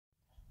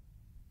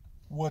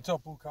What's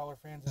up, blue collar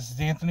fans? This is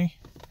Anthony.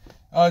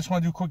 I just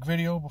want to do a quick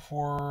video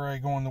before I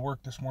go into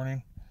work this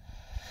morning.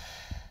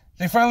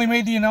 They finally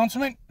made the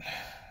announcement.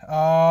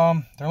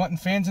 They're letting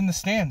fans in the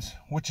stands,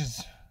 which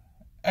is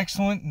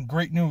excellent and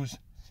great news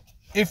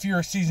if you're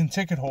a season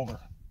ticket holder.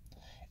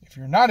 If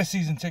you're not a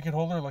season ticket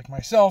holder like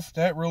myself,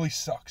 that really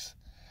sucks.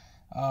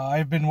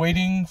 I've been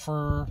waiting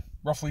for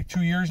roughly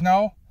 2 years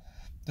now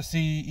to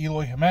see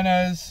Eloy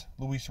Jimenez,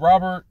 Luis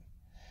Robert,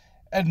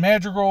 Ed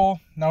Madrigal.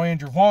 Now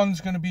Andrew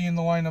Vaughn's going to be in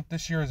the lineup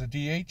this year as a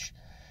DH.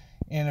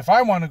 And if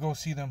I want to go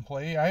see them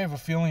play, I have a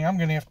feeling I'm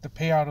going to have to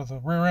pay out of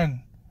the rear end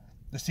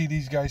to see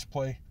these guys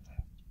play.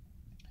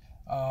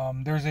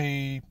 There's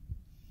a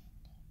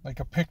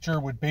picture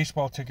with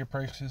baseball ticket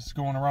prices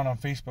going around on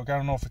Facebook. I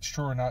don't know if it's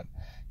true or not.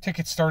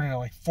 Tickets starting at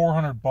like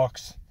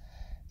 $400.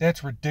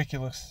 That's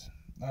ridiculous.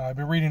 I've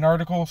been reading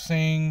articles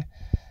saying,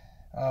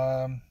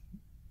 talking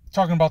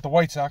about the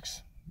White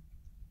Sox,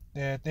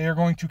 that they are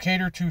going to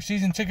cater to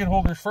season ticket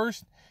holders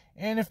first,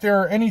 and if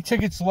there are any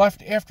tickets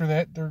left after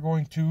that, they're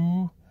going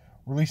to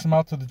release them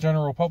out to the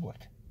general public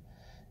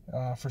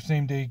for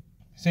same day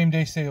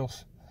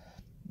sales.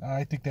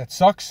 I think that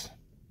sucks.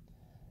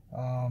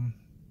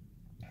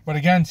 But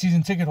again,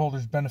 season ticket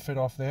holders benefit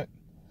off that.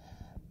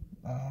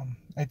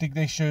 I think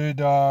they should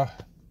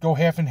go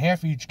half and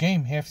half each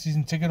game, half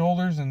season ticket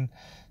holders, and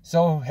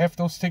sell half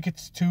those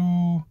tickets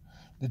to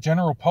the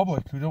general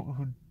public who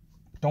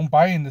don't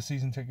buy into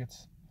season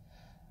tickets.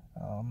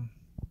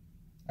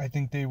 I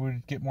think they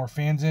would get more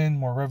fans in,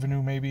 more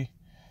revenue maybe,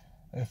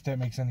 if that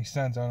makes any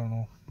sense. I don't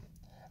know.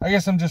 I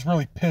guess I'm just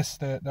really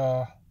pissed that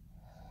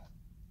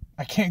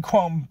I can't go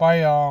out and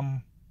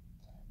buy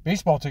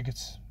baseball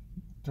tickets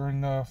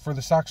for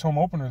the Sox home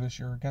opener this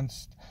year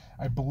against,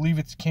 I believe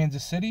it's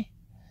Kansas City.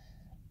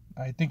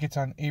 I think it's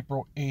on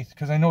April 8th,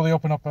 because I know they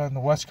open up on the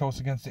West Coast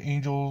against the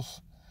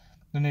Angels.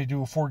 Then they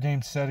do a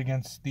 4-game set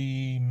against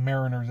the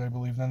Mariners, I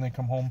believe. Then they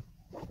come home.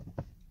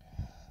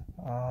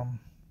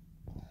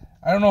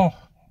 I don't know.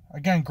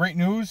 Again, great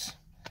news.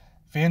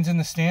 Fans in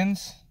the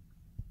stands.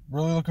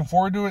 Really looking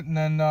forward to it. And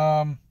then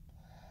kind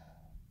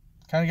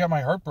of got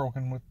my heart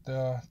broken with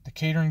the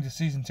catering to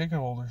season ticket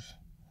holders.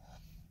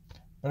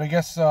 But I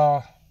guess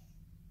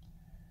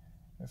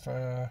if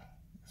I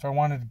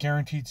wanted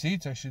guaranteed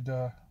seats, I should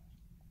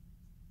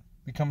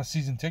become a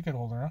season ticket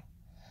holder, huh?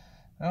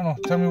 I don't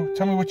know.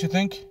 Tell me what you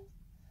think.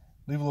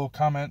 Leave a little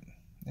comment.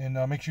 And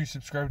make sure you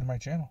subscribe to my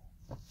channel.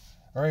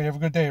 All right, have a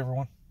good day,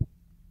 everyone.